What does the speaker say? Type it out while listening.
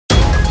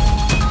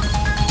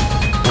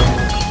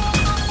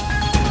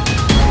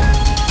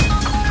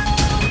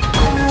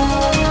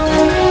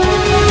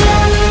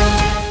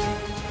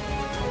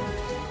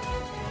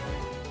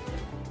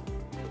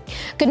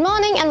Good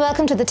morning and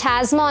welcome to the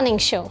TAS Morning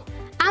Show.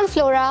 I'm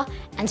Flora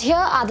and here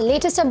are the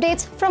latest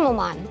updates from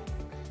Oman.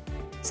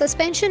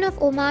 Suspension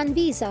of Oman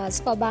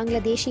visas for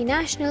Bangladeshi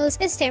nationals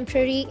is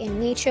temporary in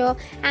nature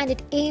and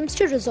it aims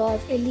to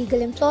resolve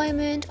illegal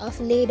employment of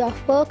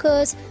laid-off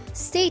workers,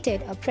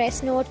 stated a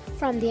press note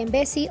from the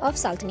Embassy of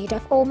Sultanate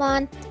of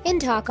Oman in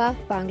Dhaka,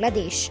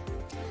 Bangladesh.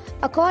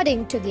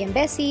 According to the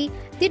embassy,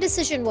 the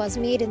decision was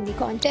made in the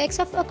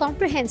context of a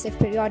comprehensive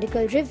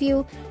periodical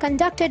review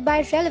conducted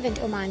by relevant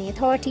Omani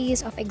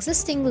authorities of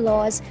existing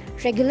laws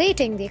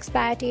regulating the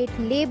expatriate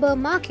labor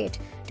market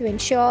to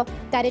ensure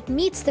that it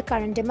meets the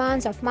current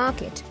demands of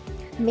market,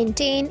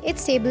 maintain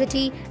its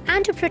stability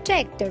and to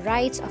protect the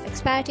rights of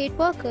expatriate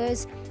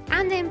workers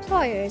and their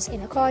employers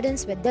in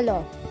accordance with the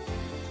law.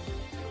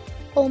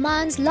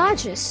 Oman's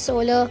largest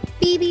solar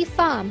PV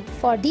farm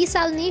for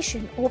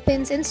desalination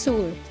opens in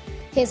Sur.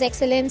 His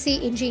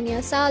Excellency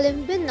Engineer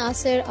Salim bin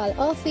Nasser Al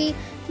Aufi,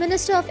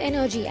 Minister of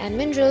Energy and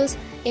Minerals,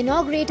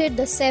 inaugurated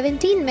the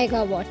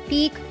 17-megawatt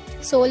peak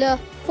solar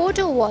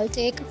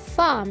photovoltaic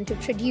farm to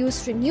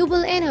produce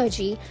renewable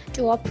energy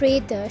to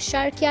operate the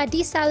Sharkia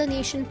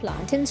desalination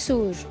plant in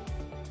Sur.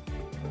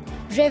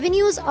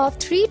 Revenues of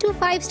 3 to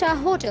 5-star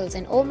hotels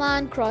in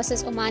Oman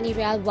crosses Omani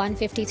Rial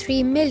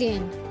 153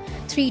 million.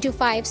 3 to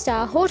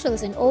 5-star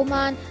hotels in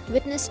Oman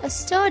witnessed a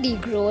sturdy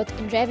growth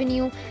in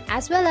revenue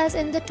as well as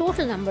in the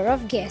total number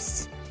of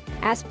guests.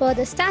 As per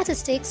the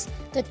statistics,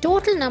 the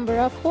total number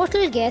of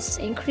hotel guests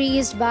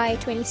increased by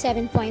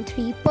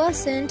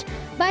 27.3%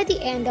 by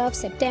the end of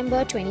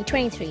September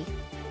 2023.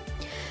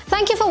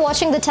 Thank you for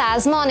watching the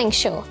TAS Morning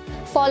Show.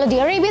 Follow the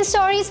Arabian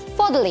stories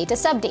for the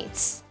latest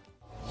updates.